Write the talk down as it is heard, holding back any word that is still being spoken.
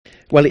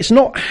Well, it's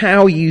not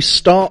how you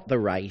start the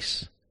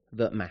race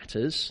that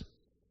matters,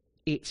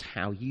 it's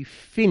how you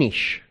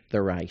finish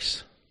the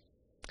race.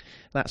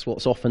 That's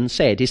what's often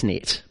said, isn't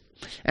it?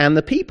 And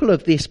the people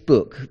of this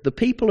book, the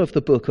people of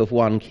the book of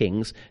 1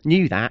 Kings,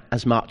 knew that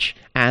as much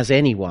as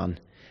anyone.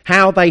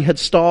 How they had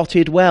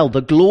started well,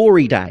 the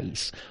glory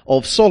days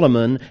of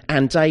Solomon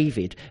and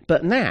David.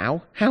 But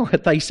now, how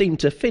had they seemed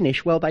to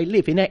finish? Well, they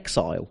live in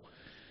exile,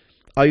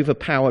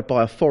 overpowered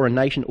by a foreign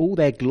nation, all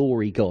their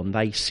glory gone.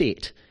 They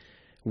sit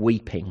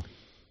weeping.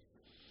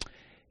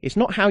 It's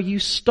not how you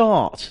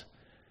start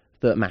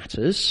that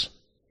matters,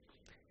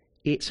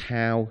 it's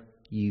how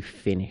you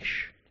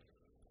finish.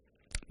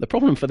 The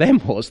problem for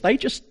them was they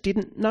just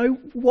didn't know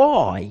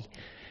why.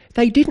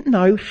 They didn't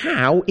know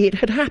how it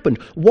had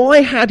happened.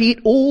 Why had it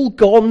all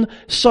gone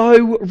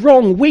so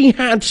wrong? We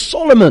had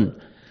Solomon,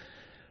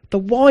 the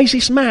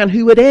wisest man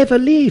who had ever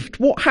lived.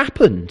 What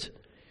happened?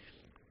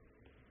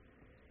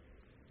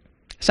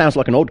 Sounds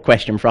like an odd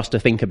question for us to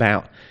think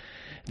about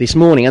this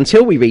morning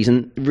until we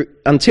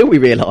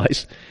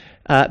realise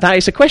that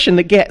it's a question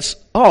that gets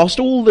asked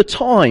all the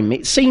time.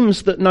 It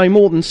seems that no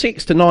more than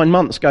 6 to 9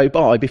 months go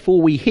by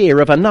before we hear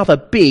of another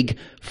big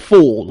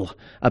fall,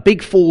 a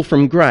big fall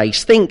from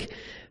grace. Think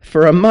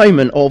for a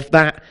moment of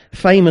that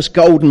famous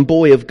golden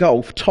boy of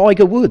golf,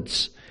 Tiger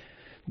Woods.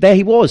 There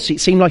he was.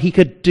 It seemed like he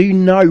could do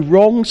no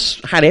wrong,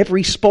 had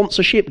every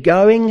sponsorship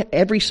going,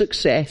 every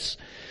success.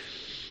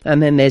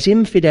 And then there's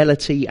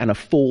infidelity and a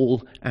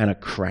fall and a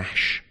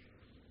crash.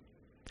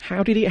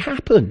 How did it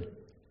happen?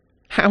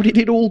 How did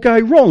it all go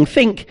wrong?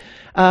 Think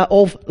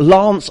of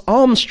Lance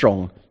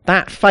Armstrong,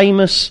 that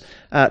famous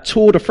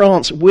Tour de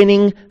France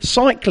winning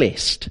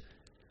cyclist.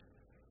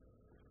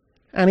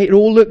 And it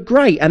all looked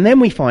great. And then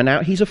we find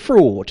out he's a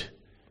fraud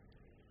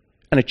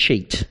and a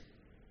cheat.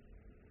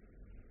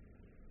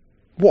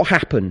 What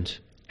happened?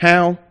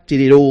 How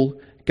did it all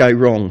go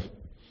wrong?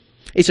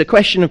 It's a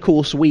question, of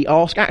course, we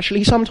ask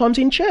actually sometimes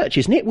in church,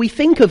 isn't it? We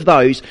think of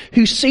those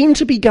who seem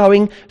to be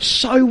going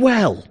so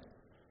well.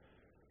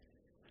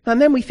 And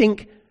then we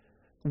think,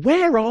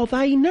 where are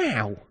they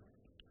now?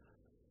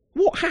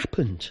 What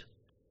happened?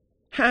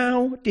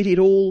 How did it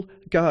all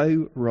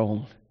go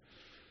wrong?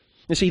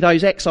 You see,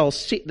 those exiles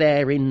sit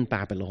there in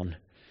Babylon.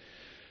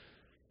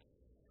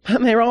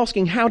 And they're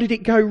asking, how did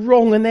it go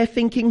wrong? And they're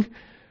thinking,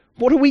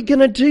 what are we going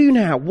to do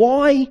now?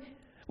 Why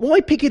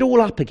pick it all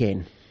up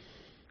again?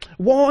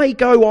 Why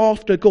go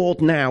after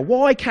God now?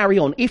 Why carry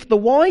on? If the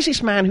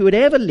wisest man who had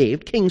ever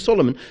lived, King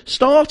Solomon,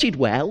 started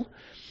well,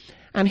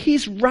 and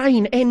his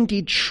reign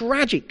ended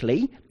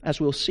tragically, as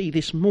we'll see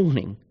this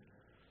morning,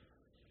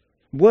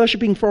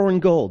 worshipping foreign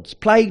gods,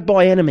 plagued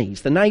by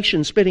enemies, the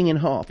nation splitting in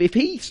half. If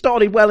he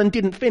started well and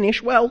didn't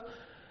finish, well,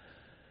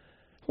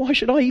 why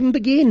should I even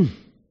begin?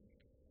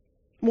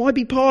 Why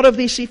be part of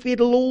this if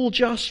it'll all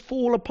just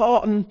fall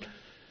apart and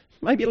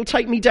maybe it'll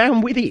take me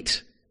down with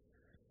it?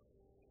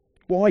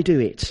 Why do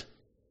it?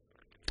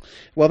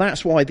 Well,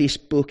 that's why this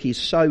book is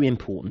so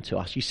important to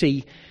us. You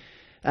see,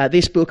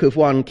 this book of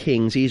 1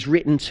 Kings is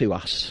written to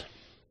us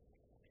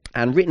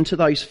and written to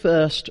those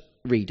first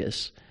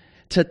readers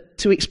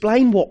to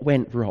explain what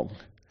went wrong,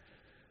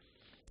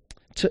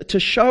 to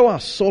show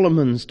us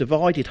Solomon's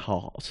divided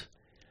heart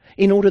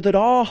in order that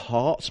our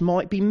hearts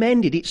might be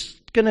mended. It's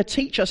going to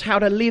teach us how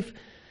to live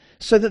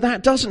so that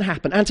that doesn't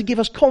happen and to give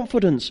us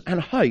confidence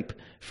and hope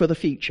for the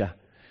future.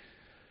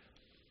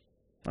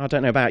 I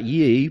don't know about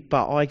you,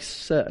 but I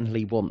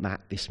certainly want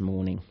that this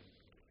morning.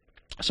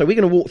 So we're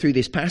going to walk through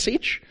this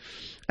passage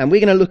and we're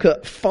going to look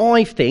at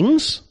five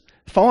things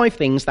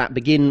that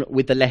begin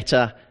with the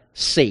letter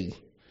C.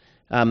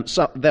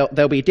 So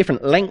there'll be a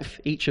different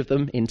length, each of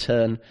them in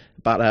turn,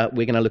 but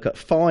we're going to look at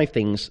 5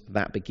 things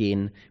that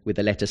begin with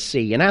the letter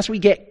C. And as we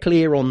get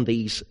clear on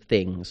these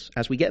things,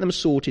 as we get them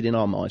sorted in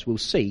our minds, we'll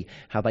see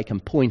how they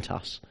can point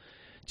us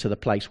to the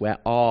place where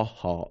our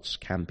hearts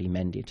can be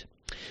mended.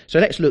 So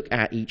let's look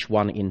at each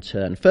one in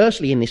turn.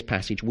 Firstly, in this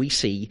passage, we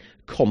see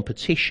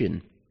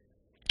competition.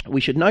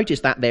 We should notice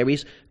that there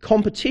is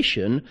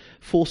competition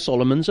for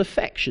Solomon's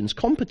affections,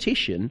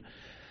 competition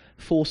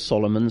for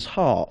Solomon's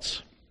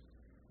heart.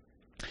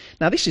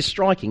 Now, this is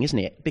striking, isn't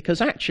it?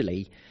 Because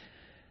actually,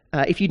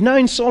 if you'd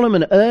known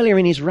Solomon earlier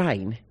in his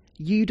reign,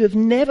 you'd have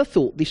never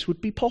thought this would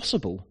be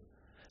possible.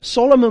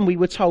 Solomon, we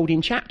were told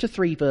in chapter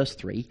 3, verse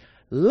 3,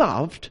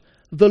 loved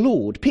the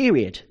Lord,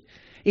 period.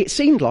 It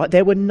seemed like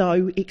there were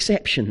no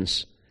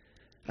exceptions.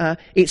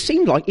 It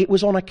seemed like it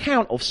was on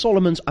account of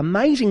Solomon's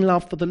amazing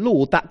love for the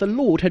Lord that the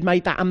Lord had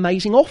made that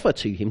amazing offer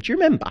to him. Do you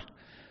remember?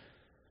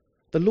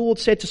 The Lord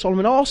said to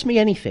Solomon, ask me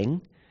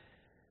anything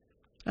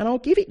and I'll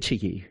give it to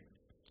you.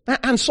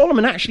 And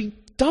Solomon actually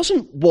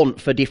doesn't want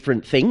for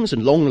different things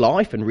and long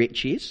life and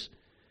riches.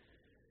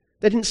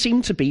 There didn't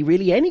seem to be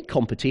really any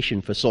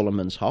competition for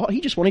Solomon's heart.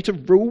 He just wanted to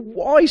rule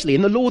wisely.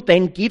 And the Lord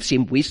then gives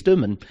him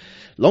wisdom and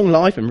long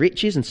life and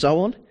riches and so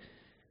on.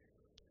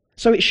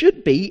 So it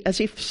should be as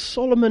if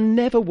Solomon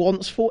never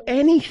wants for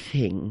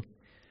anything.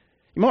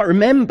 You might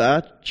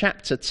remember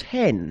chapter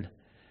 10.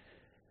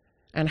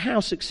 and how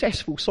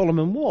successful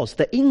Solomon was,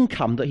 the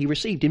income that he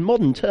received, in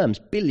modern terms,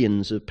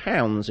 billions of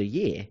pounds a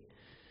year.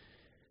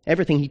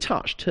 Everything he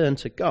touched turned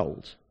to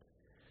gold.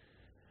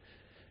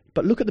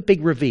 But look at the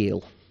big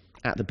reveal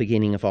at the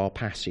beginning of our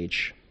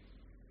passage.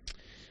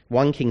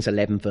 1 Kings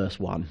 11 verse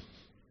 1.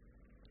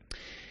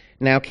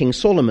 Now King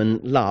Solomon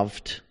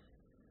loved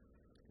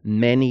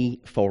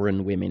many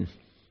foreign women,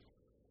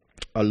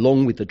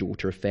 along with the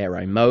daughter of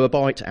Pharaoh,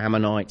 Moabite,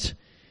 Ammonite,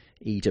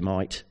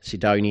 Edomite,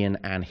 Sidonian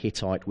and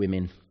Hittite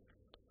women.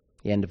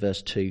 The end of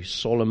verse 2,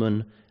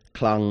 Solomon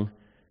clung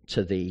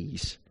to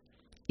these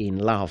in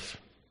love.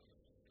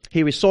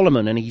 Here is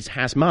Solomon, and he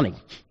has money.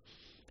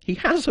 He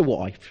has a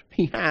wife.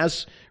 He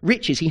has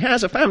riches. He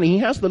has a family. He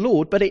has the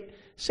Lord, but it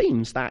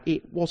seems that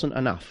it wasn't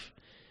enough.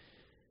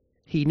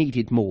 He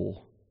needed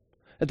more.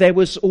 There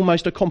was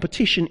almost a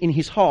competition in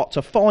his heart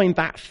to find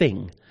that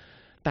thing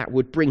that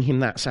would bring him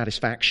that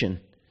satisfaction.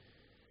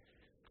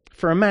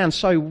 For a man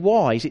so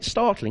wise, it's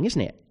startling, isn't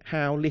it,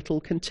 how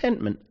little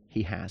contentment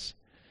he has.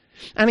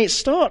 And it's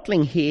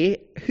startling here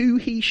who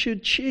he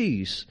should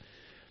choose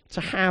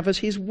to have as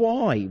his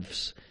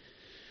wives,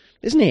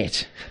 isn't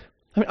it?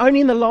 I mean,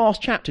 only in the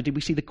last chapter did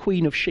we see the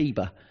Queen of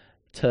Sheba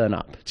turn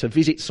up to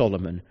visit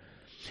Solomon.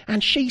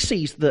 And she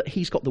sees that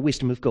he's got the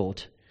wisdom of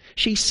God.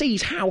 She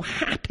sees how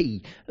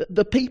happy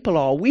the people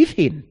are with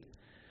him,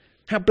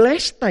 how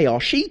blessed they are.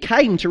 She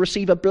came to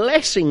receive a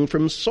blessing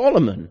from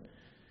Solomon.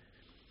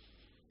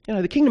 You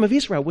know, the kingdom of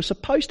Israel was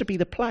supposed to be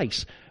the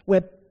place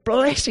where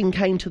blessing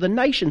came to the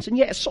nations, and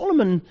yet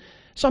Solomon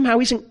somehow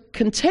isn't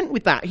content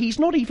with that. He's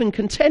not even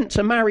content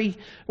to marry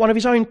one of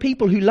his own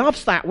people who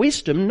loves that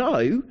wisdom.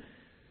 No.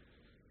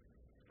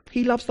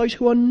 He loves those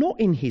who are not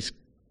in his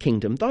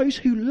kingdom, those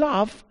who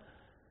love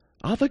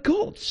other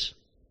gods.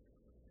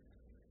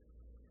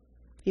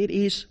 It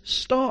is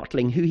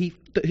startling who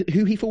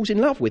he falls in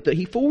love with, that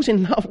he falls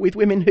in love with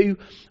women who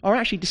are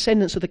actually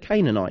descendants of the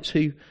Canaanites,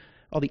 who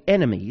are the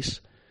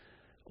enemies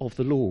of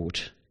the Lord.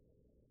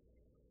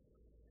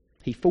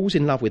 He falls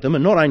in love with them,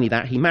 and not only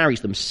that, he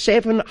marries them,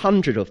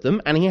 700 of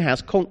them, and he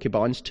has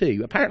concubines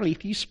too. Apparently,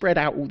 if you spread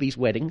out all these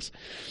weddings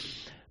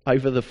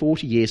over the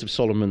 40 years of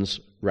Solomon's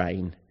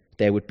reign,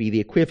 there would be the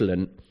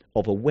equivalent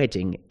of a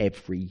wedding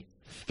every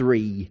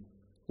 3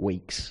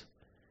 weeks.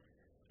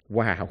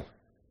 Wow.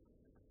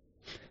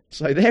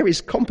 So there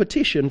is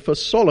competition for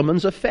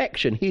Solomon's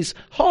affection, his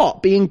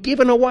heart being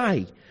given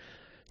away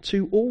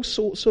to all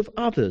sorts of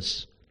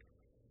others.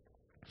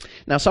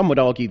 Now, some would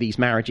argue these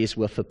marriages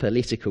were for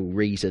political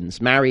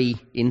reasons. Marry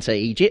into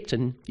Egypt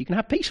and you can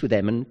have peace with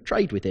them and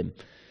trade with them.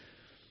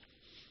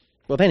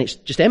 Well, then it's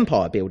just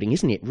empire building,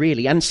 isn't it,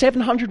 really? And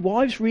 700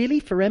 wives, really,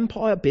 for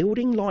empire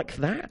building like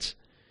that?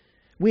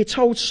 We're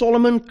told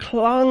Solomon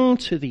clung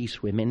to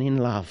these women in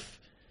love.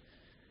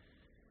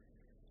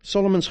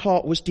 Solomon's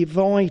heart was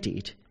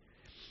divided.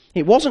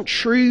 It wasn't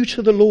true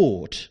to the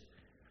Lord.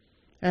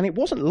 And it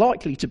wasn't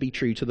likely to be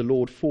true to the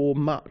Lord for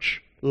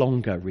much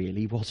longer,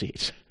 really, was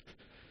it?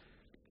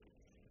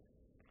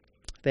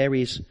 There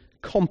is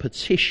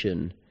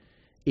competition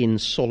in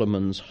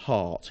Solomon's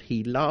heart.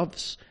 He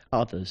loves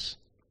others.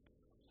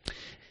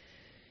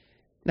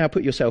 Now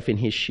put yourself in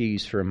his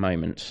shoes for a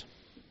moment.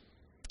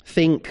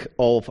 Think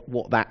of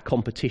what that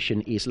competition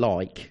is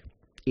like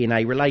in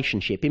a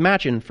relationship.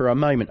 Imagine for a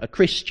moment a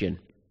Christian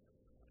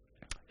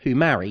who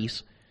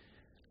marries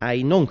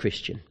a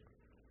non-Christian.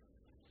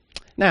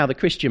 Now the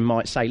Christian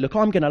might say, look,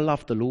 I'm going to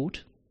love the Lord.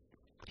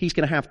 He's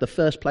going to have the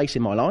first place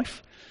in my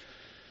life.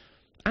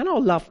 And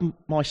I'll love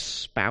my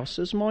spouse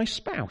as my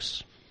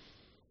spouse.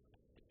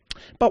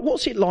 But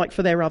what's it like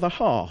for their other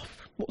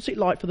half? What's it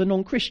like for the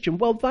non-Christian?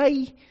 Well,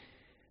 they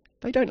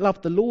don't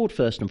love the Lord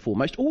first and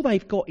foremost. All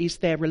they've got is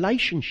their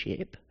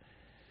relationship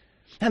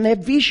and their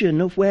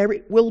vision of where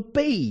it will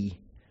be.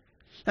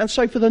 And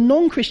so for the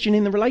non-Christian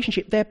in the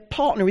relationship, their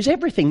partner is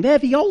everything. They're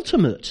the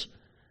ultimate.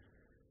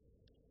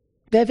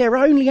 They're their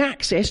only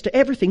access to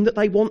everything that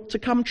they want to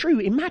come true.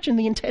 Imagine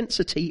the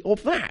intensity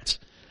of that,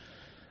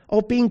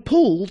 of being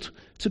pulled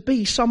to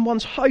be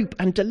someone's hope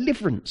and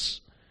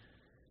deliverance,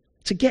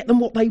 to get them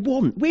what they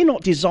want. We're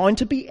not designed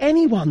to be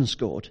anyone's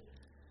God.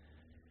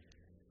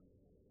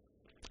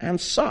 And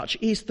such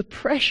is the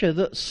pressure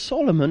that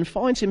Solomon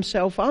finds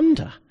himself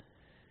under,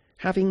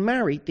 having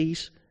married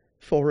these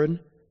foreign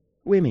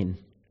women.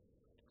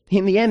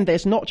 In the end,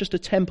 there's not just a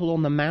temple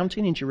on the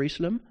mountain in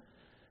Jerusalem,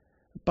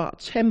 but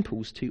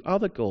temples to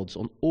other gods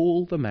on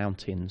all the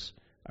mountains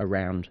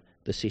around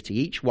the city,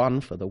 each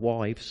one for the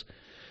wives,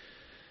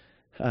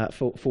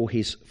 for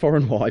his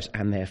foreign wives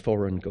and their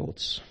foreign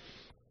gods.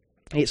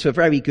 It's for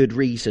very good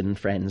reason,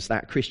 friends,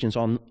 that Christians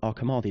are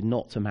commanded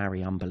not to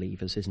marry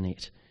unbelievers, isn't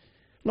it?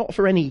 Not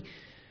for any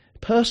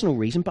personal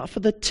reason, but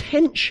for the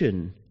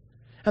tension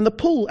and the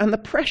pull and the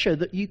pressure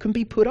that you can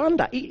be put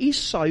under. It is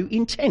so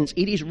intense.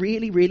 It is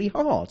really, really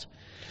hard.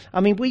 I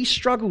mean, we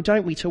struggle,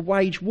 don't we, to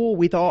wage war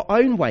with our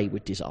own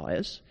wayward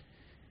desires.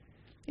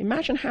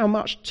 Imagine how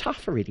much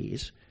tougher it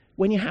is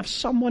when you have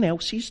someone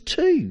else's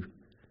too.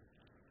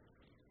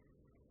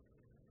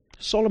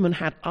 Solomon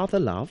had other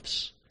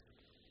loves,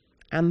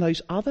 and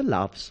those other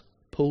loves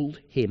pulled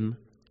him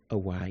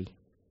away.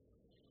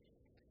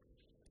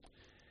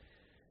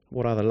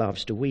 What other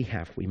loves do we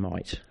have, we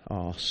might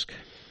ask?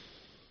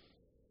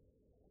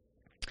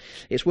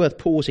 It's worth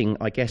pausing,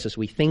 I guess, as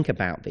we think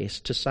about this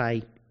to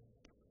say,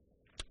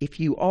 if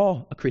you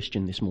are a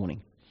Christian this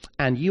morning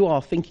and you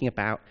are thinking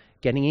about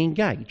getting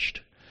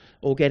engaged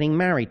or getting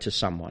married to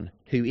someone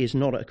who is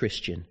not a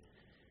Christian,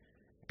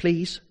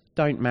 please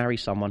don't marry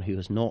someone who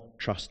has not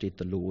trusted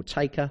the Lord.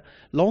 Take a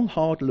long,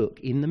 hard look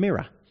in the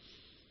mirror.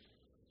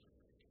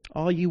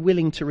 Are you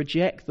willing to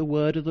reject the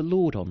word of the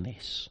Lord on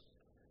this?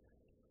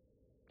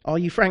 Are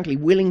you frankly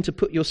willing to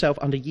put yourself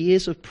under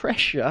years of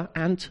pressure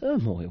and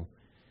turmoil?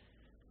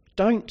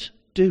 Don't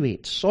do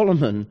it.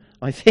 Solomon,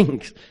 I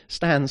think,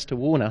 stands to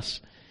warn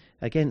us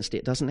against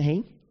it, doesn't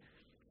he?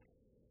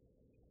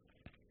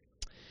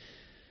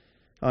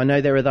 I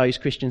know there are those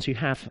Christians who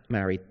have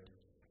married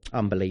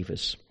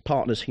unbelievers,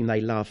 partners whom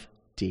they love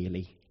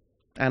dearly.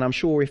 And I'm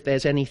sure if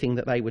there's anything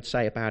that they would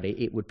say about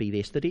it, it would be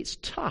this, that it's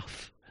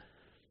tough,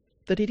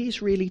 that it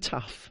is really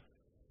tough.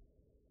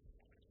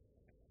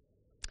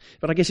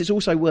 But I guess it's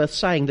also worth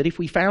saying that if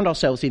we found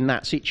ourselves in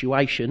that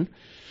situation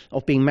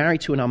of being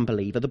married to an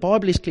unbeliever, the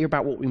Bible is clear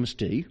about what we must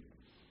do.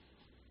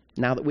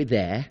 Now that we're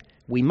there,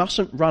 we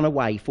mustn't run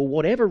away for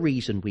whatever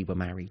reason we were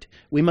married.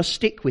 We must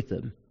stick with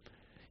them.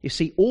 You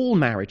see, all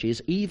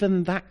marriages,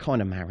 even that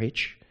kind of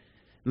marriage,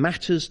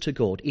 matters to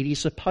God. It is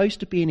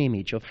supposed to be an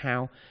image of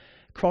how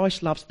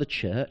Christ loves the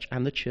church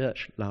and the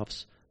church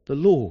loves the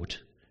Lord.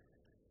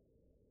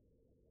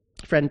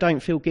 Friend, don't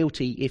feel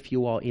guilty if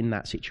you are in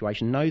that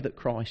situation. Know that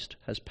Christ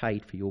has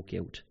paid for your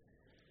guilt.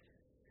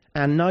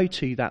 And know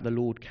too that the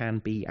Lord can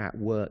be at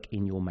work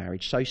in your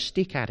marriage. So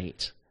stick at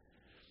it.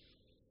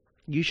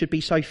 You should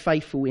be so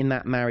faithful in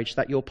that marriage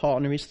that your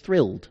partner is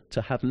thrilled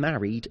to have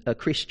married a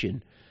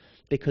Christian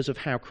because of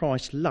how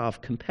Christ's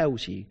love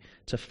compels you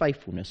to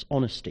faithfulness,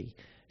 honesty,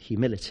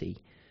 humility,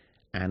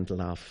 and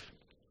love.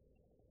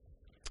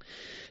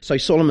 So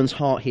Solomon's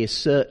heart here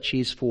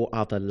searches for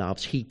other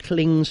loves. He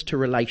clings to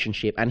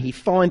relationship, and he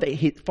finds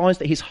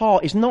that his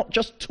heart is not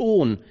just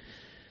torn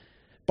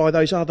by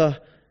those other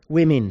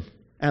women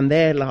and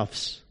their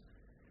loves,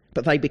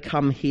 but they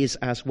become his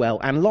as well.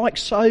 And like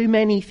so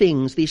many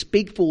things, this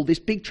big fall, this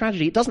big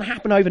tragedy, it doesn't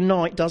happen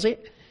overnight, does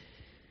it?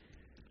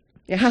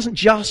 It hasn't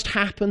just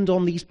happened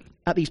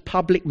at these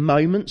public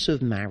moments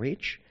of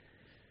marriage.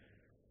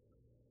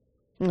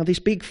 Now, this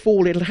big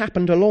fall, it had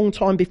happened a long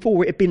time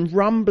before. It had been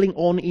rumbling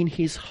on in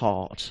his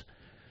heart.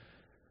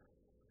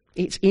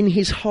 It's in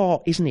his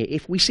heart, isn't it?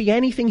 If we see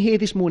anything here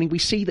this morning, we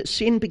see that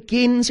sin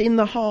begins in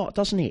the heart,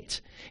 doesn't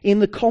it? In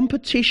the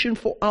competition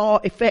for our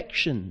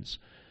affections.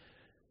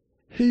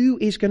 Who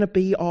is going to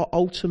be our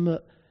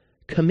ultimate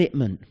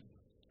commitment?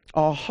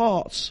 Our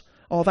hearts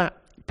are that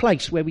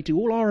place where we do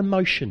all our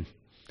emotion.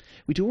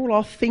 We do all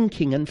our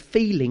thinking and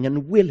feeling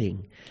and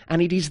willing.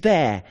 And it is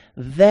there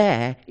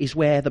is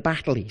where the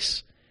battle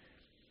is.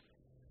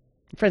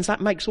 Friends,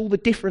 that makes all the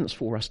difference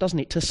for us, doesn't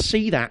it? To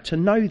see that, to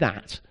know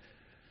that.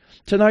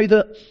 To know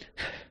that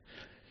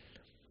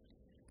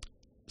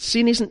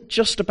sin isn't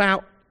just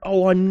about,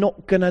 I'm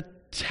not going to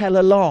tell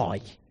a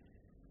lie.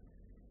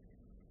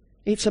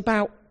 It's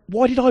about,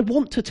 why did I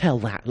want to tell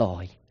that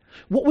lie?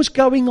 What was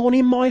going on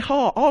in my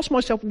heart? Ask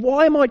myself,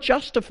 why am I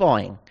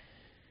justifying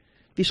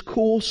this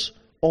course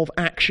of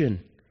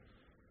action?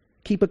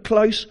 Keep a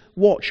close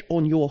watch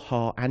on your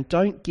heart and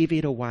don't give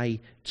it away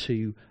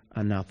to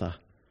another.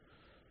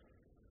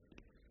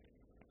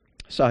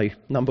 So,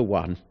 number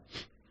one,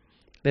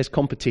 there's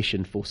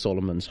competition for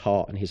Solomon's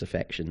heart and his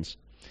affections.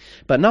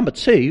 But number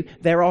two,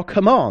 there are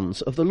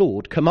commands of the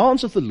Lord.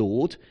 Commands of the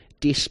Lord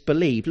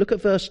disbelieve. Look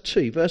at verse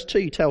 2. Verse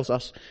 2 tells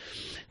us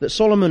that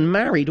Solomon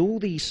married all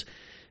these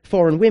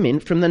foreign women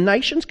from the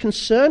nations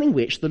concerning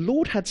which the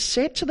Lord had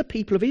said to the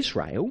people of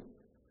Israel,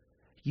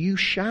 "You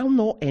shall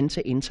not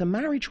enter into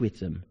marriage with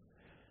them,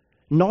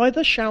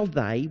 neither shall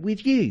they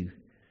with you,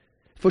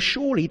 for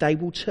surely they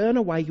will turn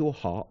away your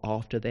heart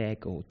after their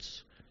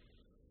gods."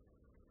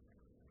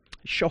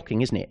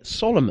 Shocking, isn't it?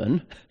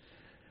 Solomon,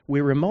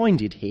 we're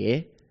reminded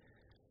here,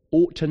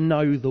 ought to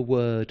know the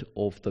word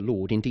of the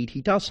Lord. Indeed,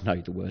 he does know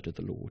the word of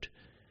the Lord.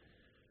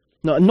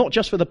 Not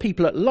just for the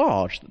people at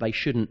large that they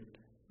shouldn't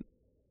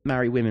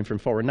marry women from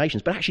foreign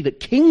nations, but actually that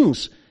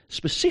kings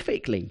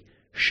specifically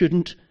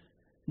shouldn't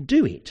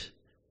do it.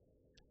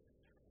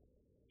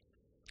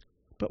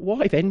 But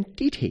why then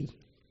did he?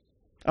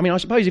 I mean, I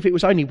suppose if it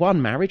was only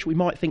one marriage, we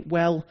might think,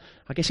 well,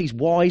 I guess he's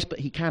wise, but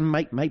he can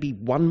make maybe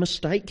one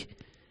mistake.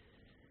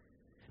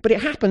 But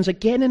it happens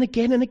again and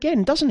again and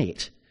again, doesn't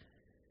it?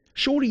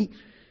 Surely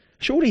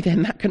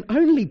then that can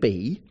only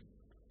be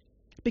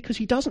because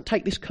he doesn't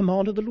take this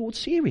command of the Lord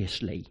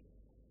seriously.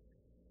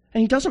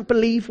 And he doesn't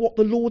believe what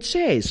the Lord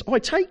says. I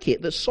take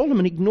it that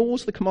Solomon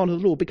ignores the command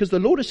of the Lord because the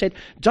Lord has said,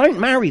 don't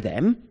marry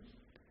them,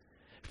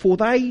 for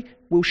they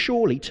will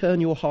surely turn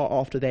your heart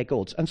after their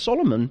gods. And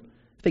Solomon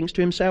thinks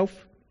to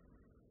himself,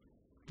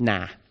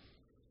 nah,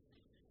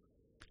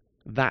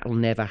 that'll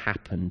never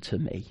happen to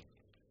me.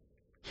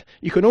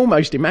 You can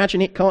almost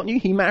imagine it, can't you?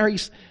 He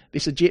marries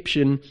this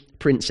Egyptian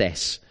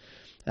princess.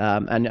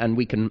 And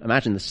we can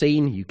imagine the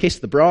scene. You kiss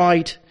the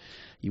bride,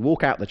 you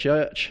walk out the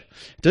church,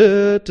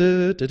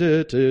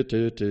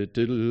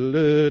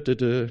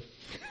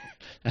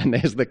 and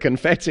there's the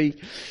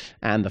confetti,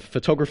 and the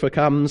photographer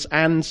comes,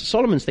 and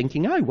Solomon's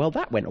thinking, oh, well,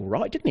 that went all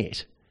right, didn't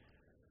it?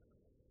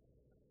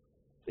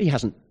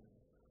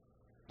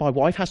 My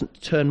wife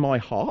hasn't turned my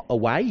heart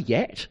away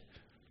yet.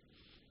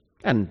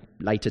 And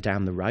later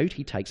down the road,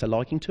 he takes a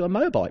liking to a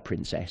Moabite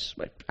princess.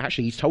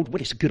 Actually, he's told,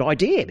 well, it's a good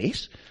idea,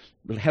 this.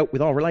 Will help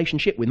with our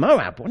relationship with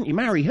Moab. Why don't you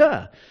marry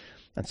her?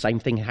 And same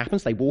thing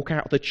happens. They walk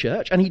out of the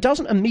church, and he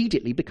doesn't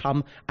immediately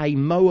become a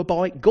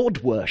Moabite god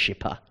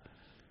worshipper.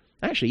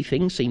 Actually,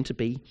 things seem to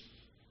be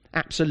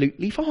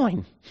absolutely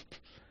fine.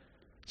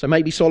 So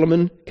maybe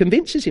Solomon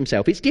convinces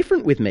himself, it's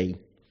different with me.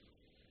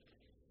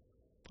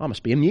 I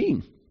must be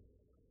immune.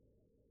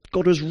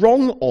 God was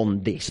wrong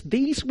on this.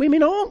 These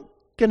women aren't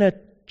going to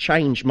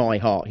change my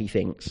heart, he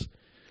thinks.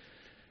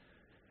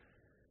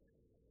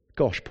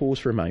 Gosh, pause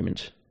for a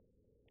moment.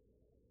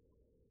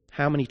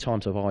 How many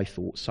times have I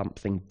thought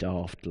something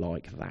daft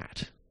like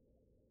that?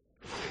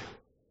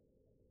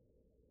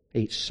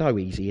 It's so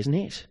easy, isn't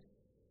it?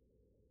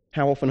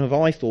 How often have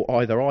I thought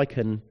either I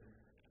can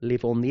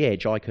live on the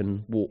edge, I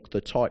can walk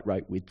the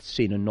tightrope with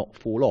sin and not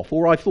fall off,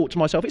 or I've thought to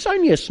myself, it's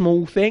only a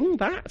small thing,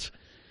 that.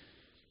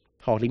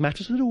 Hardly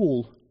matters at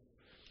all.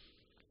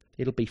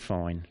 It'll be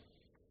fine.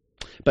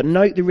 But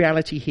note the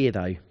reality here,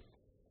 though.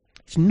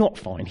 It's not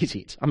fine, is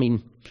it? I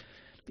mean,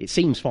 it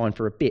seems fine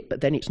for a bit,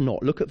 but then it's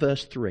not. Look at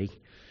verse 3.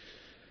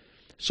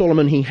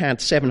 Solomon, he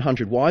had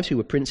 700 wives who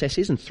were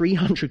princesses and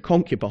 300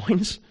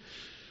 concubines,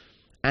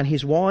 and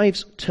his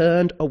wives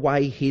turned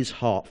away his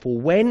heart. For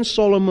when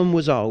Solomon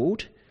was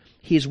old,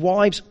 his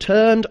wives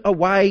turned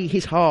away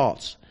his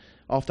heart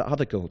after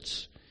other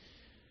gods.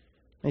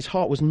 His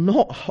heart was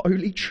not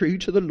wholly true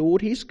to the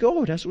Lord his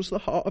God, as was the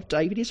heart of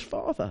David his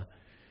father.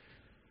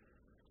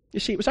 You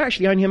see, it was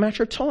actually only a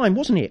matter of time,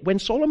 wasn't it? When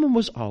Solomon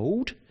was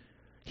old,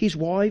 his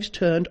wives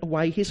turned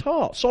away his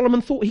heart.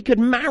 Solomon thought he could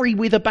marry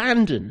with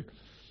abandon.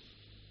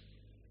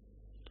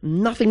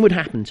 Nothing would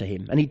happen to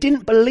him, and he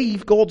didn't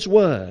believe God's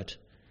word.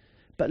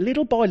 But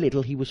little by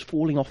little, he was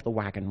falling off the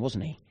wagon,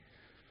 wasn't he?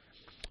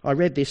 I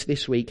read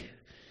this week,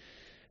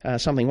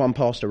 something one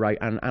pastor wrote,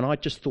 and I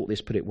just thought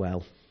this put it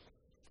well.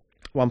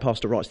 One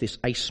pastor writes this: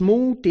 a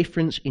small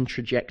difference in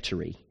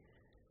trajectory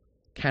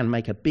can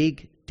make a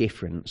big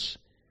difference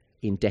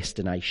in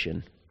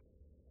destination.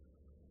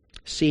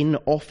 Sin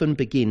often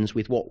begins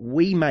with what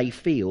we may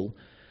feel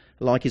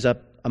like is a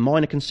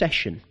minor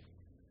concession,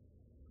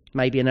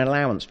 maybe an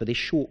allowance for this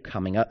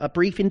shortcoming, a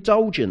brief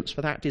indulgence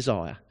for that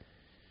desire.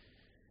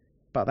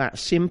 But that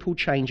simple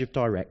change of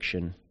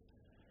direction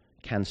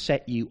can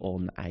set you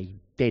on a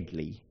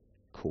deadly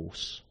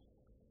course.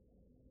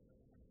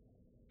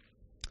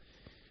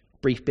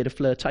 Brief bit of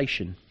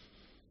flirtation.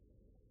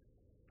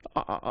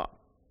 I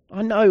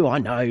know.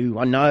 I'm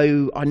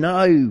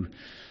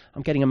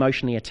getting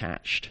emotionally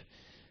attached.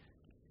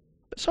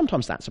 But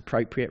sometimes that's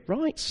appropriate,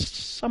 right?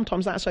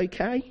 Sometimes that's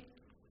okay.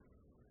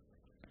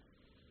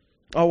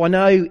 Oh, I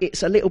know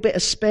it's a little bit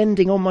of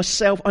spending on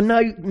myself. I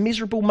know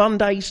miserable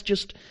Monday's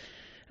just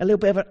a little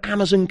bit of an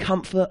Amazon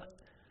comfort.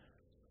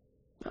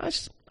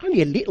 It's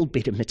only a little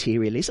bit of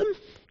materialism.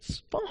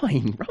 It's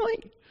fine,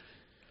 right?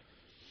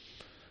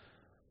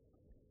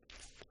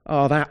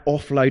 Oh, that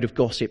offload of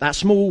gossip, that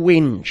small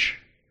whinge,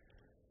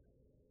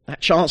 that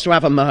chance to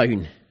have a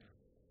moan.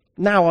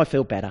 Now I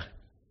feel better.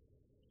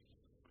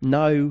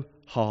 No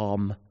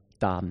harm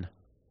done.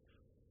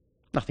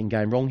 Nothing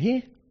going wrong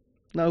here.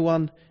 No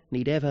one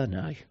need ever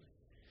know.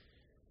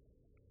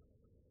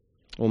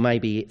 Or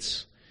maybe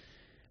it's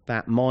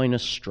that minor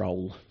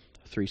stroll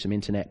through some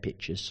internet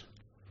pictures.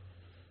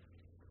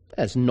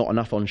 There's not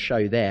enough on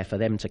show there for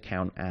them to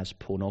count as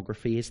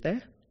pornography, is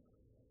there?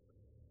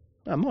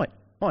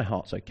 My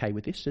heart's okay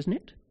with this, isn't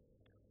it?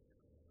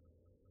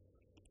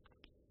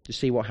 You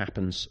see what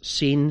happens.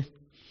 Sin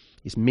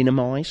is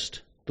minimised,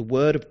 the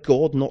word of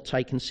God not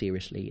taken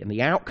seriously, and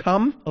the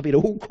outcome of it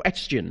all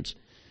questioned.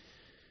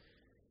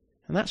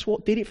 And that's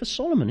what did it for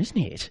Solomon, isn't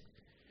it?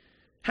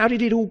 How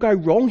did it all go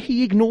wrong?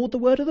 He ignored the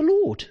word of the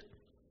Lord.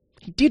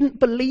 He didn't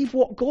believe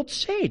what God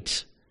said.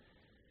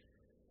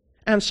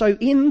 And so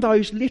in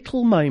those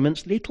little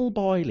moments, little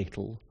by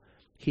little,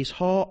 his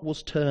heart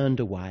was turned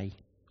away.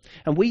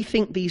 And we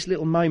think these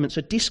little moments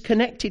are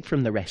disconnected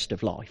from the rest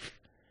of life.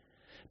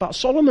 But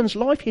Solomon's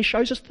life here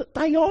shows us that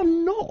they are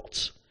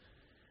not.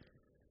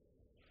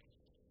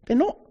 They're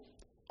not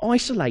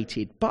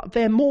isolated, but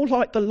they're more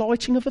like the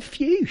lighting of a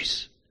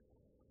fuse.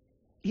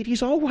 It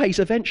is always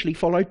eventually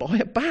followed by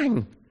a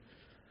bang.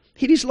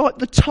 It is like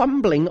the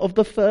tumbling of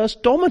the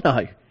first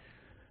domino.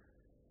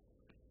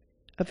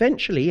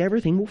 Eventually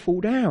everything will fall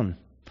down.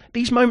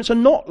 These moments are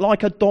not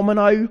like a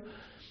domino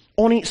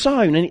on its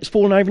own and it's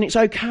fallen over and it's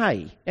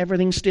okay.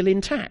 Everything's still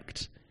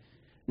intact.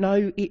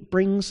 No, it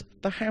brings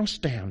the house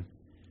down.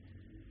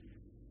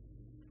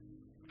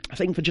 I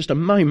think for just a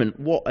moment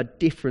what a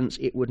difference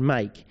it would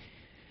make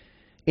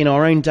in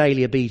our own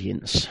daily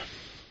obedience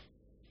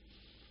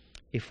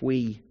if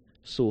we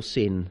saw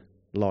sin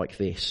like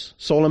this.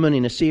 Solomon,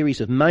 in a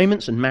series of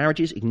moments and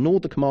marriages,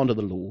 ignored the command of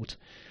the Lord.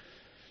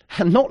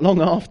 And not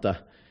long after,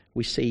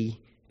 we see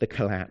the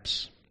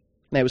collapse.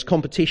 There was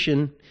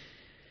competition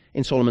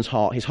in Solomon's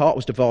heart. His heart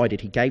was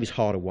divided. He gave his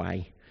heart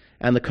away.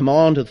 And the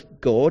command of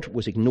God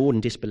was ignored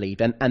and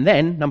disbelieved. And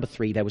then, number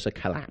 3, there was a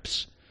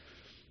collapse.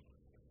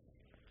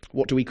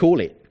 What do we call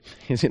it?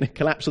 Is it a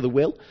collapse of the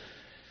will?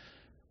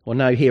 Well,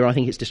 no, here I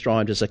think it's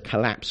described as a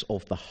collapse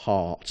of the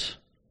heart.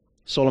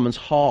 Solomon's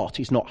heart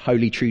is not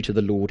wholly true to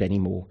the Lord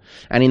anymore.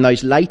 And in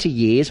those later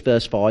years,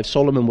 verse 5,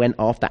 Solomon went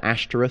after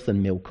Ashtoreth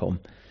and Milcom.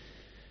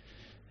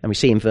 And we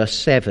see in verse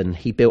 7,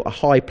 he built a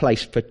high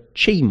place for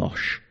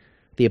Chemosh,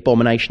 the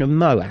abomination of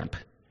Moab,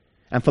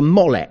 and for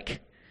Molech,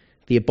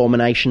 the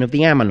abomination of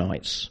the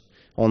Ammonites,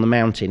 on the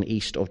mountain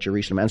east of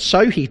Jerusalem. And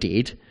so he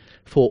did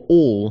for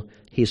all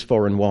his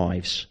foreign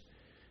wives,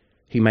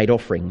 who made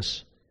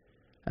offerings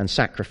and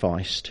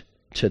sacrificed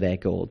to their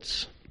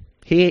gods.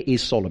 Here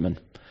is Solomon,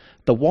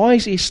 the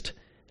wisest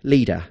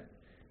leader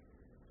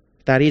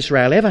that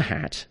Israel ever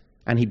had,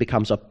 and he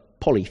becomes a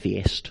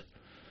polytheist,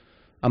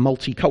 a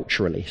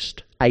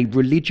multiculturalist, a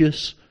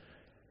religious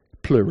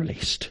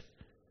pluralist.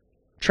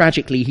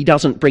 Tragically, he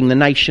doesn't bring the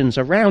nations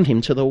around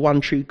him to the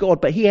one true God,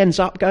 but he ends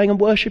up going and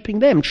worshipping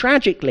them.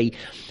 Tragically,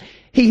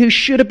 he who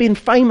should have been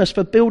famous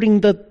for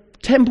building the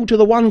temple to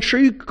the one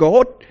true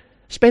God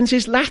spends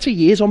his latter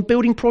years on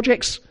building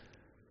projects,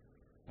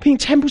 building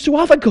temples to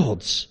other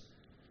gods.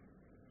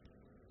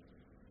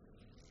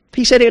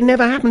 He said it would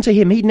never happen to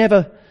him. He'd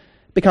never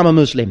become a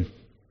Muslim,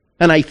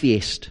 an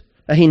atheist,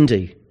 a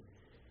Hindu.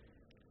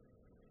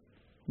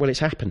 Well, it's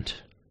happened.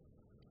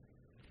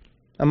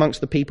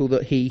 Amongst the people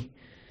that he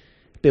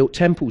built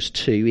temples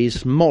to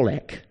is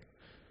Molech,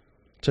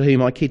 to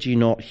whom, I kid you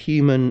not,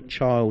 human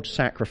child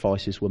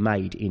sacrifices were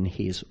made in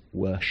his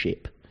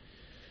worship.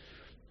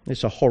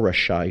 It's a horror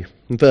show.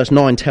 And verse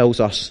 9 tells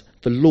us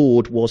the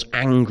Lord was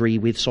angry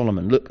with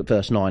Solomon. Look at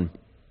verse 9.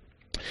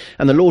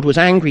 And the Lord was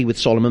angry with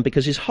Solomon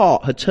because his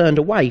heart had turned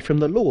away from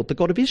the Lord, the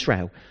God of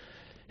Israel,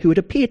 who had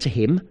appeared to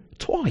him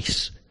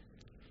twice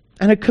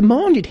and had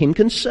commanded him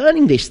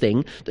concerning this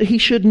thing that he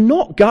should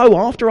not go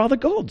after other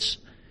gods.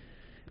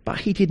 But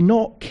he did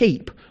not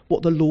keep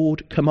what the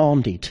Lord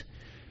commanded.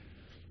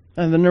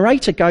 And the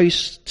narrator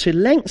goes to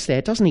lengths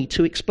there, doesn't he,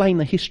 to explain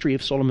the history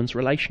of Solomon's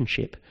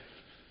relationship.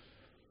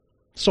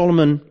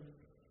 Solomon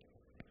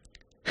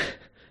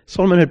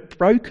had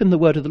broken the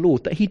word of the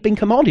Lord that he'd been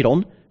commanded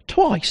on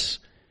twice.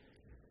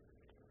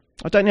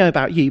 I don't know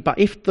about you, but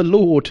if the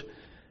Lord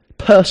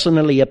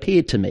personally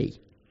appeared to me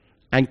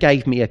and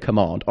gave me a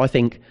command, I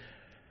think,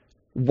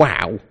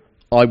 wow,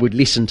 I would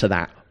listen to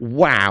that.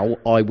 Wow,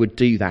 I would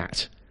do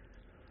that.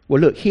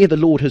 Well, look, here the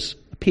Lord has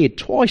appeared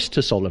twice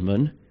to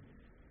Solomon,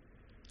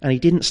 and he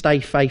didn't stay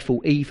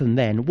faithful even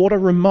then. What a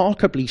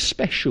remarkably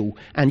special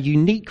and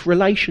unique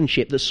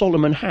relationship that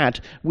Solomon had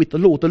with the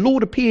Lord. The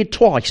Lord appeared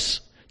twice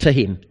to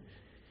him,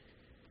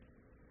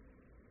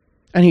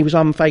 and he was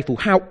unfaithful.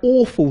 How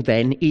awful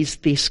then is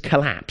this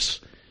collapse?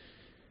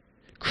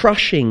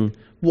 Crushing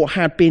what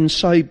had been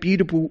so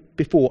beautiful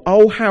before.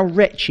 Oh, how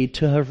wretched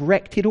to have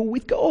wrecked it all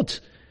with God.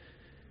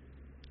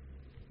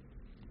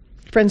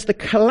 Friends, the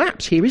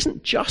collapse here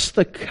isn't just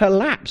the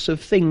collapse of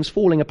things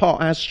falling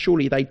apart, as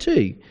surely they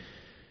do.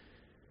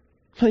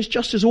 And it's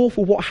just as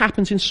awful what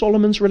happens in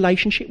Solomon's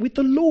relationship with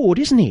the Lord,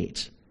 isn't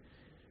it?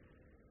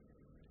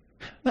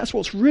 That's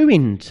what's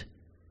ruined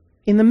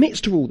in the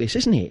midst of all this,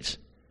 isn't it?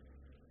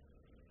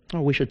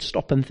 Oh, we should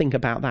stop and think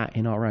about that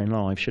in our own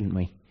lives, shouldn't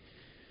we?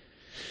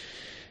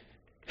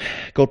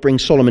 God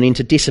brings Solomon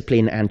into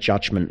discipline and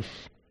judgment.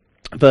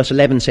 Verse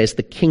 11 says,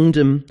 the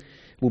kingdom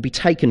will be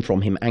taken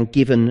from him and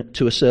given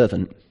to a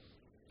servant.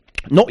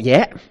 Not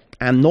yet,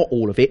 and not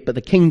all of it, but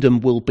the kingdom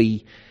will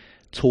be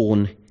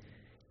torn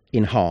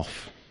in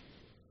half.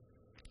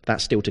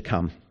 That's still to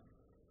come.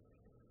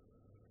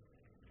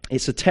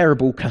 It's a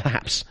terrible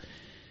collapse.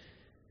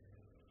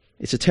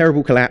 It's a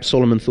terrible collapse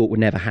Solomon thought would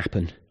never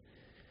happen.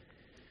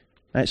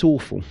 It's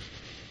awful.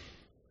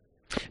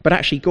 But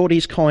actually, God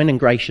is kind and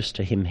gracious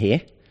to him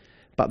here.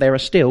 But there are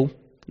still,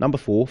 number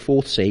 4,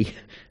 fourth C,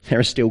 there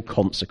are still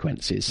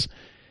consequences.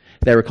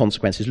 There are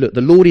consequences. Look,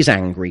 the Lord is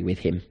angry with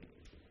him.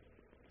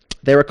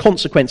 There are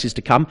consequences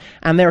to come,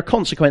 and there are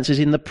consequences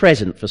in the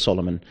present for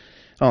Solomon,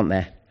 aren't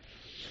there?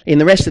 In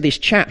the rest of this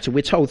chapter,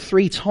 we're told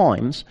 3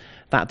 times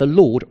that the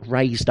Lord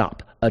raised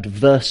up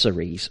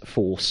adversaries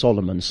for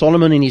Solomon.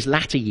 Solomon in his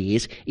latter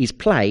years is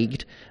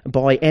plagued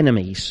by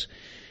enemies.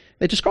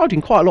 They're described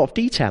in quite a lot of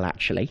detail,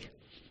 actually.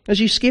 As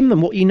you skim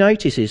them, what you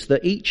notice is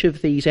that each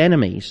of these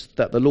enemies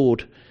that the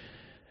Lord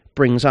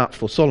brings up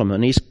for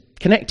Solomon is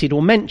connected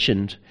or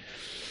mentioned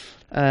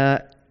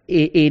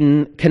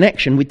in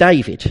connection with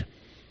David.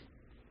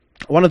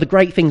 One of the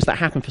great things that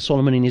happened for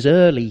Solomon in his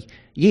early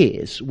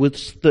years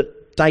was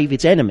that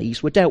David's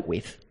enemies were dealt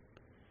with.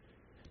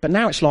 But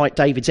now it's like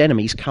David's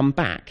enemies come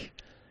back.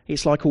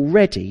 It's like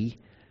already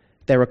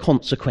there are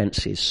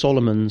consequences.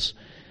 Solomon's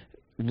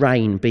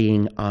reign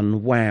being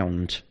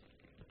unwound.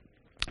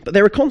 But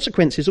there are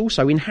consequences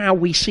also in how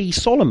we see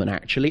Solomon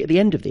actually at the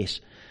end of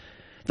this.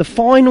 The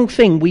final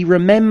thing we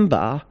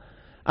remember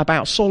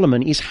about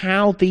Solomon is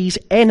how these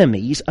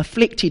enemies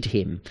afflicted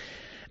him.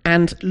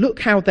 And look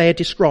how they're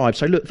described.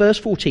 So look, verse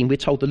 14, we're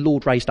told the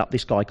Lord raised up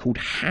this guy called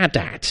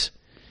Hadad.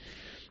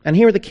 And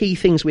here are the key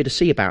things we're to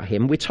see about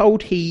him. We're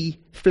told he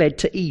fled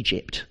to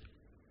Egypt.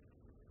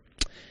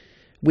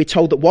 We're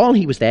told that while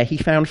he was there, he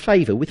found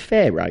favour with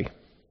Pharaoh.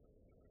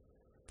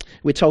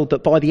 We're told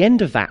that by the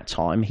end of that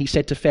time, he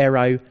said to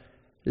Pharaoh,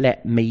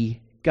 "Let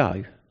me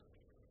go."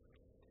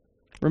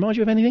 Remind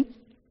you of anything?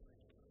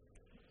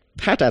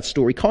 Hadad's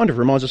story kind of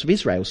reminds us of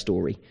Israel's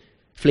story.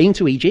 Fleeing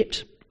to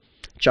Egypt,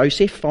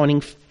 Joseph finding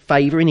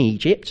favour in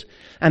Egypt,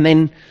 and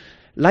then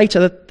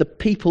later the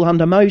people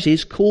under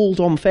Moses called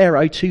on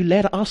Pharaoh to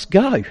let us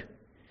go.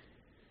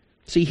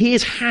 See,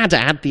 here's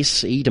Hadad,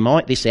 this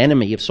Edomite, this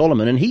enemy of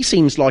Solomon, and he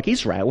seems like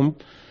Israel.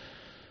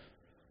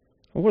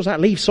 And what does that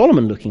leave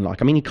Solomon looking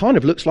like? I mean, he kind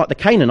of looks like the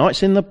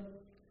Canaanites in the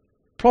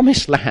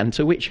promised land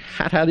to which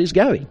Hadad is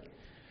going.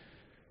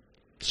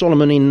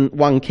 Solomon in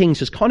 1 Kings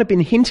has kind of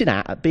been hinted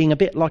at being a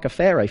bit like a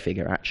Pharaoh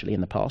figure, actually,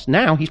 in the past.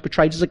 Now he's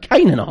portrayed as a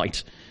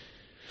Canaanite.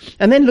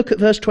 And then look at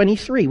verse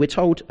 23. We're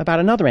told about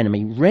another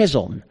enemy,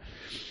 Rezon.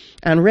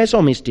 And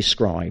Rezon is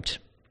described.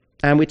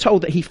 And we're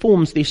told that he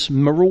forms this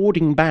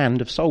marauding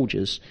band of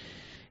soldiers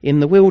in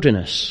the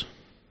wilderness.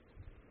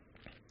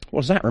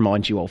 What does that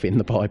remind you of in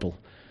the Bible?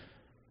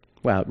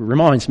 Well, it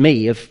reminds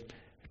me of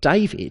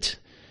David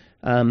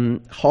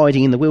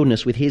hiding in the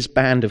wilderness with his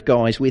band of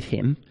guys with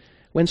him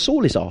when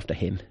Saul is after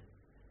him.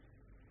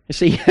 You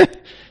see,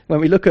 when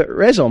we look at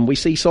Rezon, we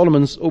see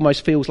Solomon's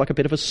almost feels like a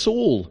bit of a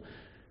Saul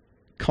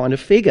kind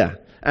of figure.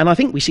 And I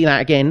think we see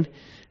that again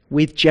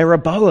with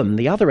Jeroboam,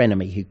 the other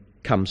enemy who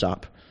comes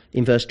up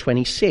in verse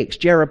 26.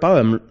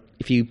 Jeroboam,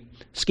 if you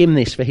skim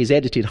this for his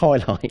edited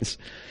highlights,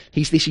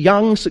 he's this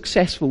young,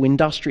 successful,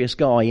 industrious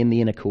guy in the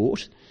inner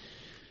court.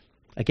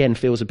 Again,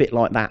 feels a bit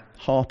like that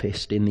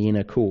harpist in the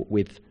inner court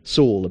with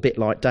Saul, a bit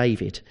like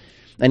David.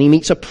 And he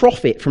meets a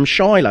prophet from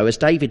Shiloh, as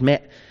David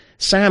met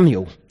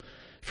Samuel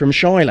from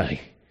Shiloh.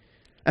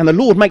 And the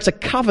Lord makes a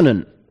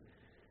covenant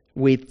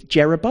with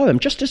Jeroboam,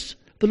 just as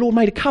the Lord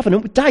made a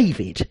covenant with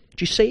David. Do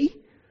you see?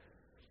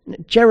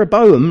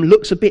 Jeroboam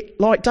looks a bit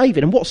like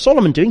David. And what's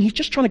Solomon doing? He's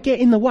just trying to get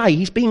in the way.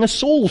 He's being a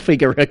Saul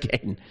figure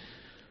again.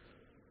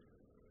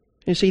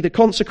 You see, the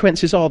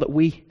consequences are that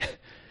we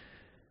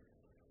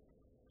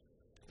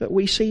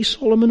see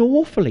Solomon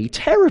awfully,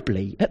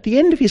 terribly. At the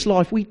end of his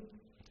life, we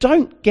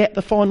don't get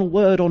the final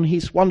word on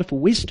his wonderful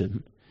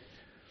wisdom.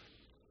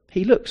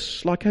 He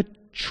looks like a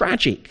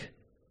tragic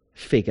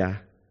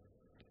figure.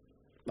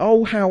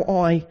 Oh, how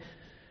I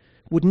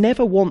would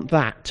never want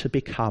that to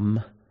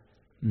become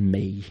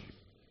me.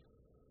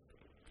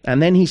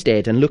 And then he's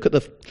dead. And look at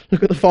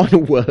the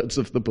final words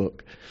of the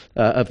book,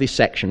 of this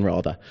section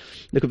rather.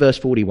 Look at verse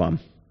 41.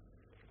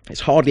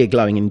 It's hardly a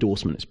glowing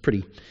endorsement. It's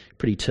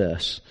pretty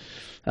terse.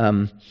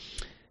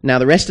 Now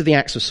the rest of the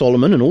acts of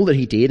Solomon and all that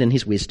he did and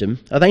his wisdom,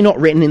 are they not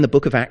written in the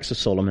book of Acts of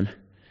Solomon?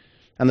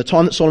 And the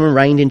time that Solomon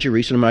reigned in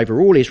Jerusalem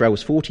over all Israel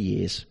was 40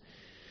 years.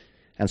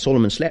 And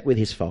Solomon slept with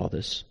his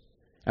fathers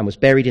and was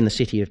buried in the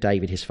city of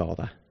David his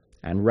father.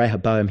 And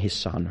Rehoboam his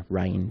son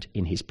reigned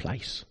in his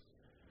place.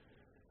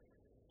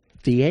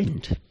 The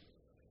end.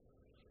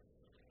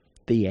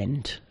 The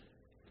end.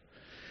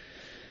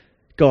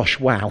 Gosh,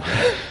 wow.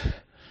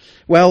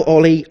 Well,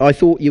 Ollie, I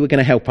thought you were going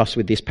to help us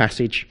with this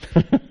passage.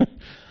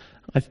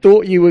 I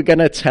thought you were going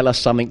to tell us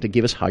something to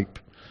give us hope.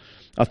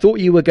 I thought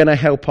you were going to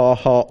help our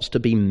hearts to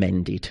be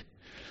mended.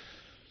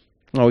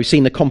 Oh, we've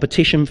seen the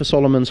competition for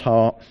Solomon's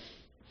heart.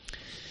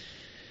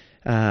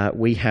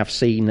 We have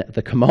seen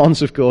the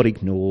commands of God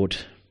ignored.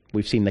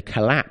 We've seen the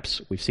collapse.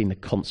 We've seen the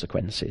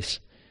consequences.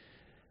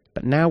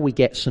 But now we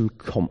get some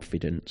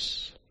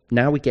confidence.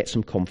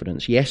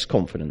 Yes,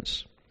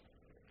 confidence.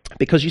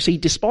 Because you see,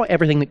 despite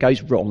everything that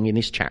goes wrong in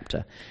this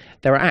chapter,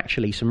 there are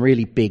actually some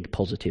really big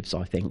positives,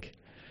 I think.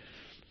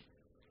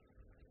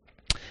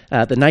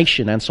 The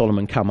nation and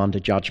Solomon come under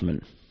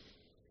judgment.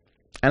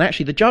 And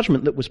actually the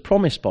judgment that was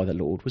promised by the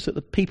Lord was that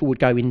the people would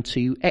go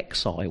into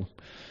exile.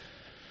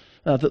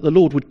 That the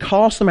Lord would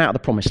cast them out of the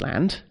promised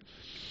land,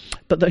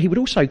 but that he would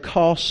also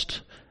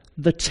cast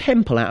the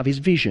temple out of his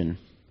vision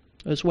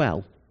as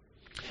well.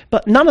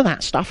 But none of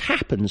that stuff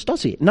happens,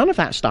 does it? None of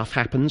that stuff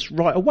happens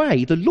right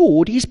away. The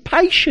Lord is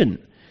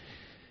patient.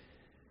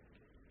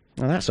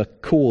 Now that's a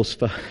cause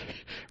for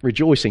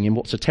rejoicing in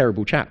what's a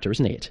terrible chapter,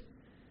 isn't it?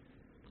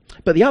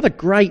 But the other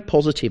great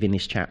positive in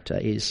this chapter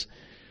is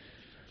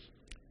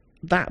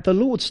that the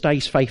Lord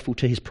stays faithful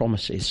to his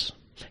promises.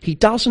 He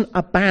doesn't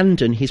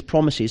abandon his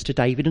promises to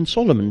David and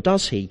Solomon,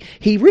 does he?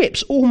 He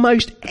rips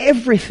almost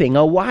everything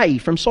away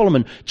from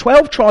Solomon.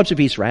 12 tribes of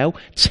Israel,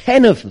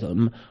 10 of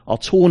them are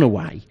torn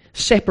away,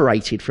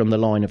 separated from the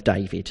line of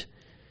David.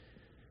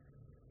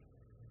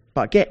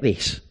 But get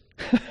this,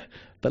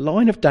 the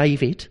line of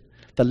David,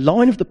 the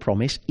line of the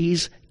promise,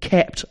 is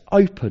kept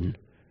open.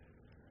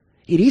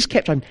 It is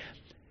kept open.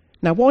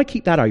 Now, why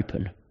keep that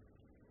open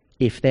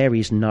if there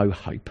is no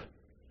hope?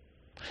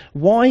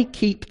 Why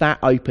keep that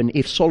open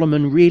if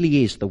Solomon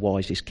really is the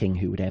wisest king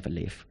who would ever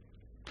live?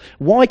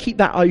 Why keep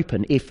that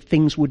open if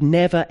things would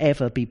never,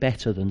 ever be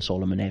better than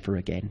Solomon ever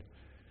again?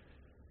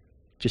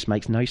 Just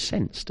makes no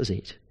sense, does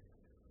it?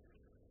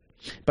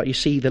 But you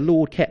see, the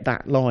Lord kept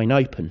that line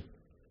open.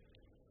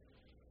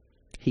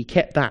 He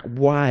kept that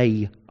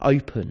way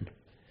open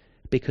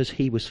because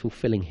he was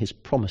fulfilling his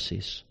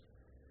promises.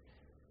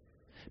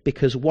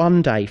 Because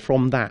one day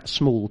from that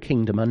small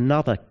kingdom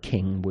another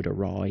king would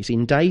arise.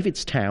 In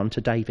David's town,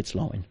 to David's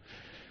line,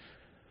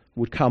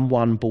 would come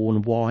one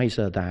born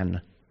wiser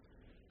than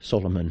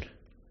Solomon,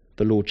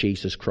 the Lord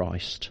Jesus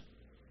Christ.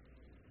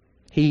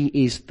 He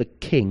is the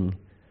king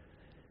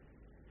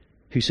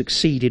who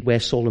succeeded where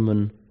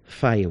Solomon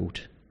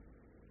failed,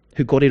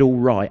 who got it all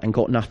right and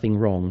got nothing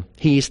wrong.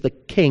 He is the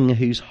king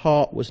whose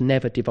heart was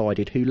never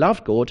divided, who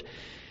loved God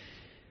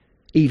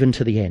even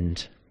to the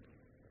end.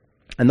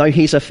 And though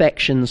his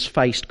affections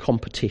faced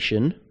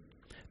competition,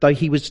 though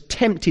he was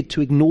tempted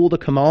to ignore the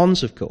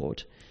commands of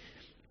God,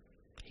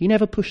 he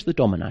never pushed the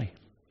domino.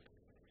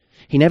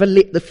 He never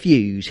lit the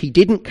fuse. He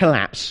didn't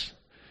collapse.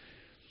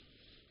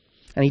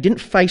 And he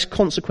didn't face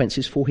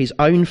consequences for his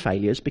own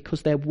failures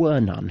because there were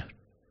none.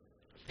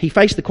 He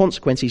faced the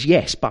consequences,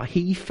 yes, but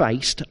he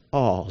faced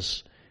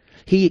ours.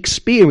 He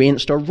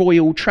experienced a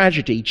royal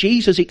tragedy.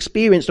 Jesus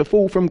experienced a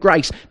fall from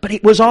grace, but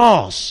it was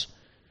ours.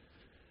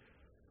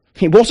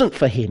 It wasn't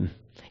for him.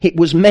 It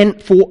was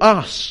meant for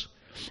us.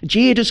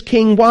 Jeered as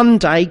king one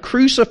day,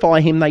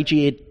 crucify him, they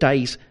jeered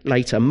days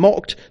later.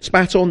 Mocked,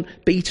 spat on,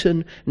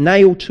 beaten,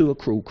 nailed to a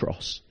cruel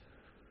cross.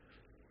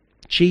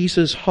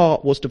 Jesus'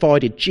 heart was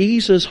divided.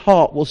 Jesus'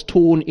 heart was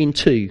torn in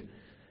two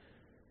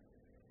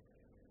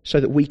so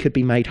that we could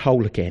be made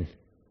whole again.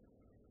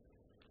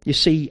 You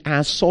see,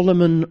 as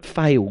Solomon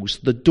fails,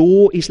 the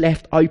door is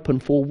left open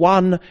for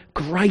one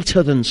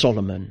greater than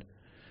Solomon.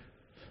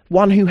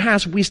 One who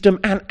has wisdom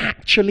and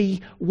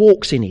actually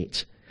walks in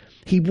it.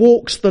 He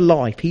walks the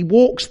life. He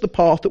walks the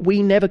path that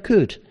we never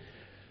could.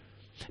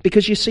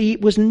 Because you see,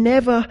 it was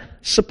never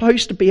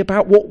supposed to be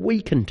about what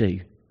we can do.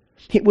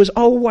 It was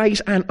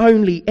always and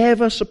only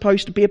ever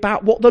supposed to be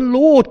about what the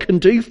Lord can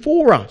do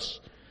for us.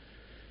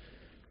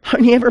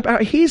 Only ever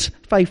about his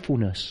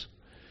faithfulness.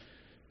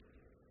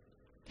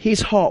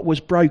 His heart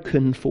was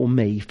broken for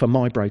me, for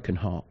my broken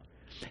heart.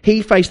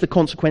 He faced the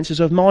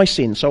consequences of my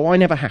sin, so I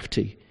never have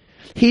to.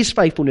 His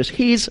faithfulness,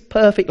 his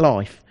perfect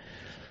life,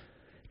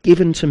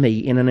 given to me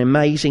in an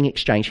amazing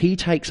exchange. He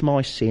takes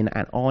my sin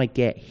and I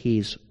get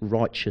his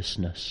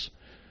righteousness.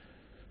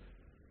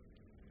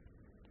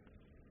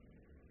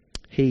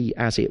 He,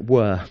 as it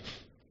were,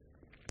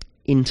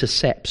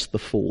 intercepts the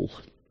fall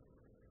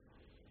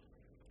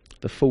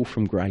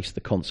from grace, the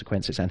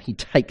consequences, and he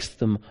takes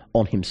them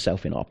on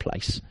himself in our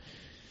place.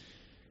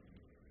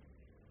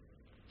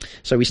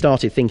 So we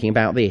started thinking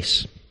about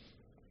this.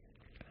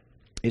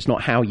 It's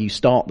not how you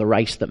start the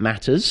race that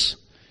matters.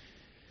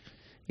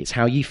 It's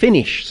how you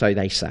finish, so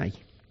they say.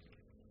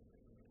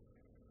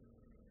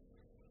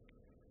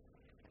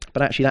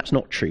 But actually that's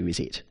not true, is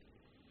it?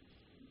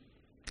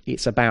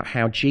 It's about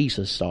how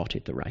Jesus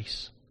started the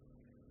race.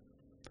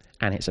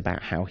 And it's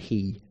about how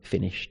he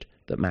finished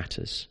that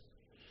matters.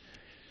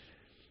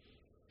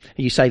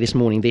 You say this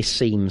morning, this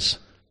seems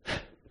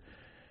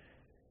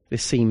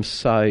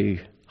so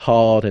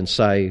hard and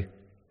so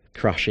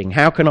crushing.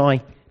 How can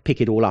I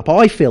pick it all up?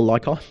 I feel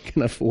like I'm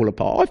going to fall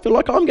apart. I feel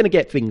like I'm going to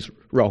get things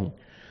wrong.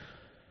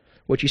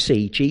 What you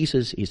see,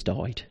 Jesus is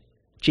died.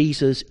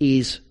 Jesus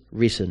is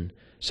risen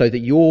so that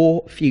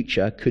your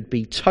future could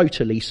be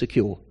totally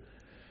secure.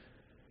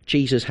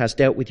 Jesus has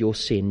dealt with your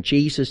sin.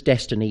 Jesus'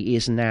 destiny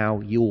is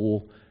now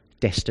your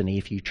destiny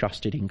if you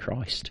trusted in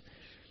Christ.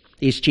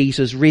 Is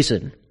Jesus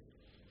risen?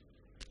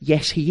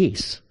 Yes, he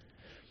is.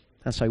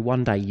 And so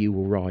one day you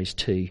will rise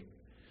too.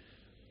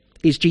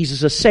 Is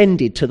Jesus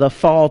ascended to the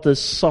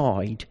Father's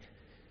side?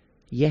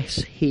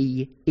 Yes,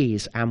 he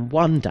is. And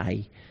one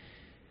day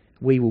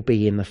we will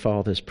be in the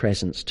Father's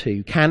presence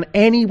too. Can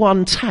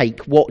anyone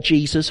take what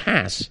Jesus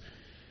has?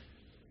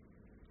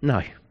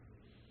 No.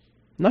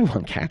 No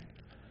one can.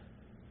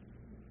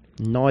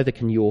 Neither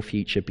can your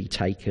future be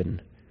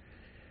taken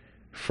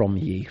from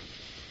you.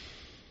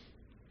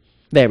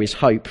 There is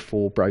hope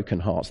for broken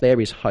hearts.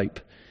 There is hope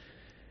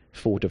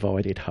for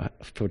divided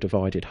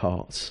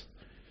hearts.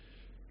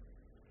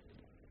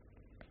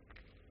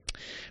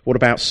 What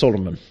about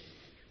Solomon?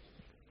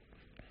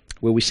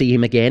 Will we see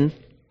him again?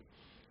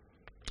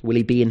 Will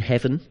he be in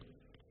heaven?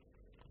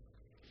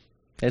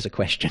 There's a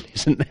question,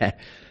 isn't there?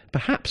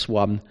 Perhaps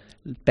one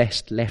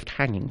best left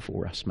hanging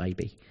for us,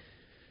 maybe.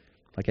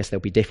 I guess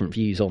there'll be different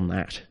views on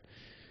that.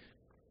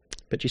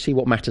 But you see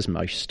what matters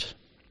most?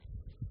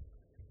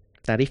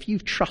 That if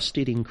you've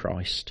trusted in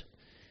Christ,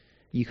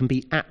 you can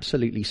be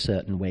absolutely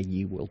certain where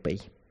you will be.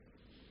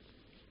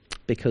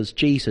 Because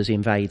Jesus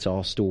invades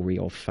our story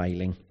of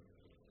failing.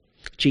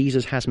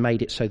 Jesus has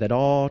made it so that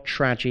our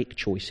tragic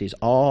choices,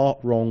 our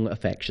wrong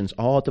affections,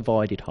 our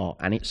divided heart,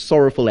 and its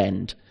sorrowful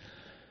end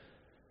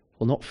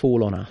will not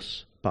fall on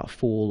us, but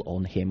fall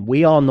on him.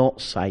 We are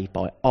not saved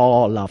by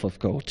our love of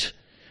God.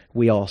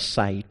 We are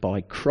saved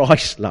by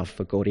Christ's love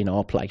for God in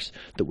our place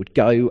that would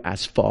go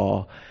as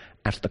far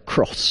as the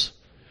cross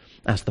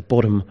as the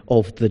bottom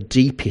of the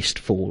deepest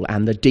fall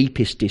and the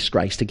deepest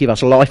disgrace to give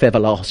us life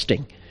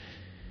everlasting.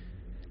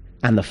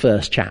 And the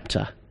first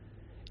chapter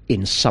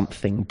in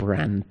something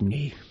brand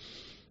new.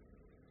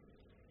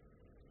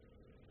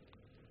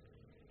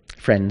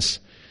 Friends,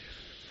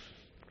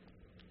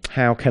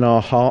 how can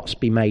our hearts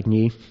be made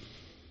new?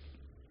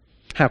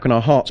 How can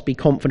our hearts be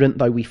confident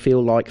though we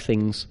feel like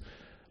things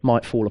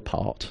might fall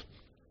apart?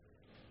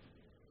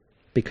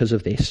 Because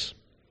of this.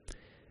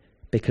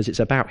 Because it's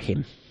about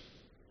him.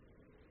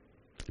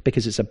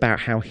 Because it's about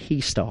how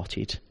he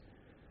started.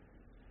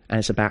 And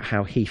it's about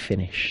how he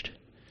finished.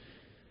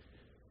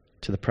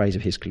 To the praise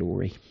of his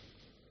glory.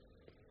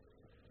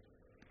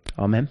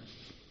 Amen.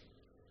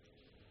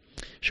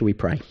 Shall we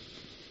pray?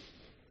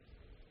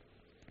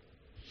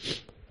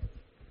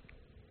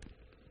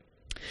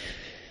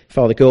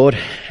 Father God,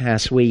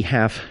 as we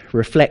have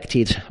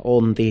reflected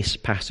on this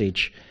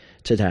passage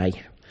today,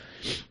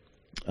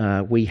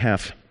 we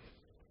have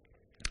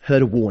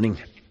heard a warning,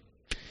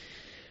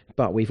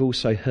 but we've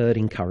also heard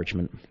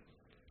encouragement.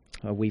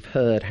 We've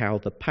heard how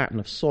the pattern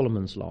of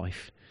Solomon's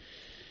life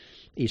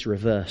is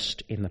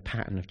reversed in the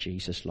pattern of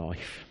Jesus'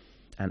 life.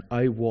 And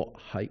oh, what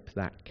hope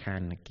that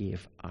can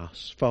give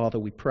us. Father,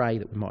 we pray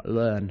that we might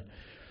learn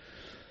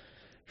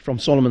from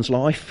Solomon's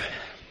life,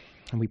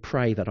 and we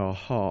pray that our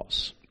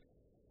hearts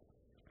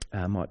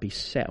might be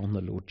set on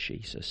the Lord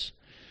Jesus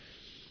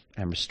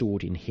and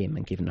restored in him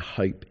and given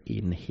hope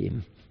in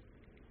him.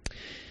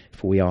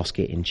 For we ask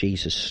it in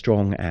Jesus'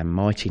 strong and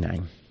mighty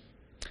name.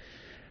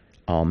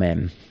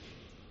 Amen.